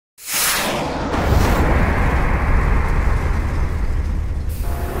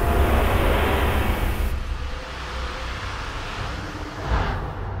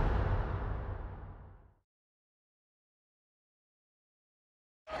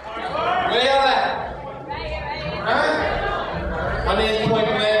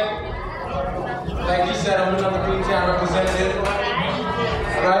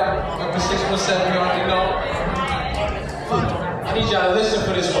said, you already know. I need y'all to listen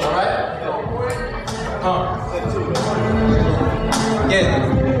for this one, alright? Yeah.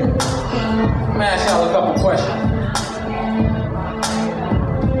 I'm gonna ask y'all a couple questions.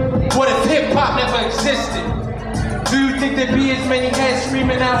 What if hip-hop never existed? Do you think there'd be as many heads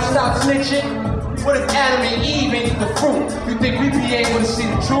screaming out, stop snitching? What if Adam and Eve ain't the fruit? You think we'd be able to see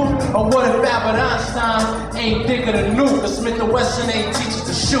the truth? Or what if Albert Einstein ain't think of the nuke? Or Smith & Wesson ain't teach us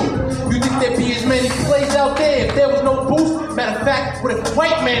to shoot? You think there'd be as many plays out there if there was no boost? Matter of fact, what if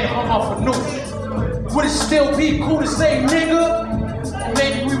white men hung off a noose? Would it still be cool to say nigga? Or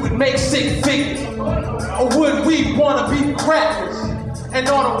maybe we would make six figures? Or would we wanna be crackers? And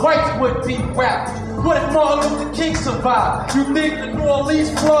all the whites would be rappers? What if Martin Luther King survived? You think the New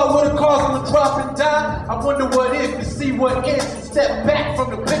Orleans flood would have caused him to drop and die? I wonder what if to see what is. Step back from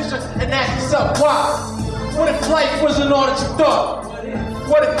the picture and ask yourself why. What if life wasn't all that you thought?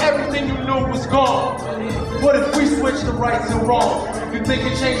 What if everything you knew was gone? What if we switched the rights and wrongs? You think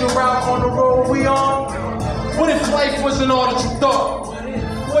it changed the route on the road we on? What if life wasn't all that you thought?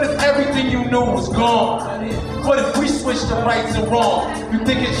 What if everything you knew was gone? What if we switched the rights and wrongs? You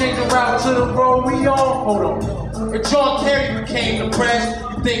think it changed the route to the road we on? Hold on. If John Kerry became the press,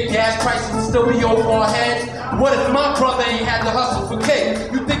 you think gas prices would still be over our heads? What if my brother ain't had to hustle for cake?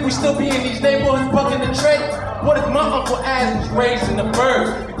 You think we still be in these neighborhoods bucking the trade? What if my Uncle Az was raised in the birds?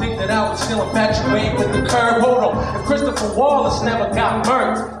 You think that I was still infatuated with the curb? Hold on. If Christopher Wallace never got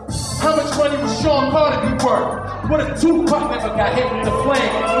murdered, how much money would Sean Carter be worth? What if Tupac never got hit with the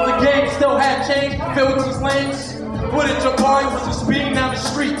flame? Would the game still have change filled with these lanes? What if Jabari was just speeding down the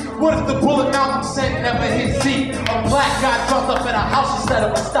street? What if the bullet Malcolm sent never hit Z? A black guy dropped up at a house instead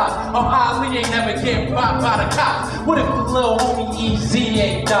of a stop? Or Ali ain't never get robbed by the cops? What if the little homie EZ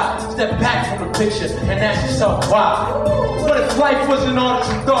ain't died? Step back from the picture and ask yourself why. What if life wasn't all that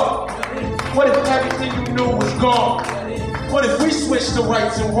you thought? What if everything you knew was gone? What if we switched the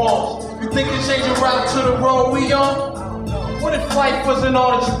rights and wrongs? You think it changed the route to the road we on? What if life wasn't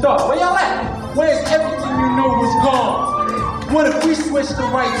all that you thought? Where y'all at? Where's everything you knew was gone? What if we switched the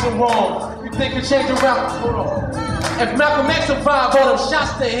rights and wrongs? You think it changed the route? Hold on. If Malcolm X survived all them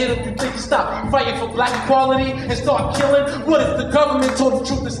shots that hit him, you think he stopped fighting for black equality and start killing? What if the government told the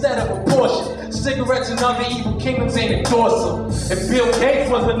truth instead of abortion? Cigarettes and other evil kingdoms ain't endorse them. If Bill Gates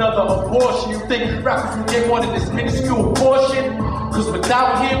was another abortion, you think rappers would get one in this minuscule portion? Cause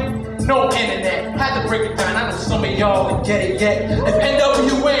without him, no internet. Had to break it down, I know some of y'all ain't get it yet. If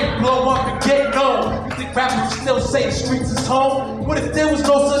NWA blow up and get known, you think rappers would still say the streets is home? What if there was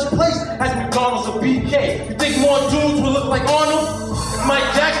no such place as McDonald's or BK? You think more dudes would look like Arnold? If Mike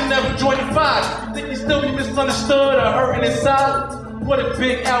Jackson never joined the Five, you think he'd still be misunderstood or hurting inside? What if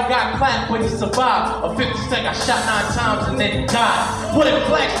Big L got clapped when he survived? Or 50 Cent got shot 9 times and then he died? What if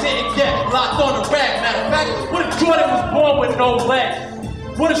blacks didn't get locked on the rack? Matter of fact, what if Jordan was born with no legs?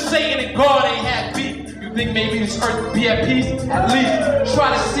 What if Satan and God ain't had beef? You think maybe this earth would be at peace? At least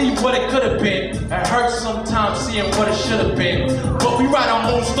try to see what it could have been. It hurts sometimes seeing what it should have been. But we write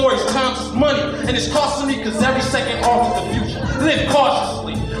our own stories, time is money. And it's costing me because every second offers the future. Live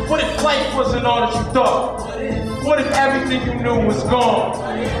cautiously. What if life wasn't all that you thought? What if everything you knew was gone?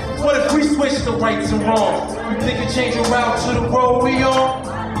 What if we switched the rights and wrongs? You think it changed the route to the road we on?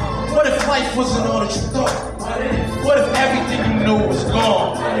 What if life wasn't all that you thought? What if everything you knew was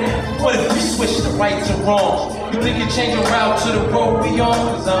gone? What if we switched the rights and wrongs? You think it changed the route to the road we on?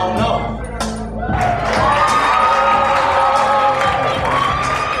 Cause I don't know.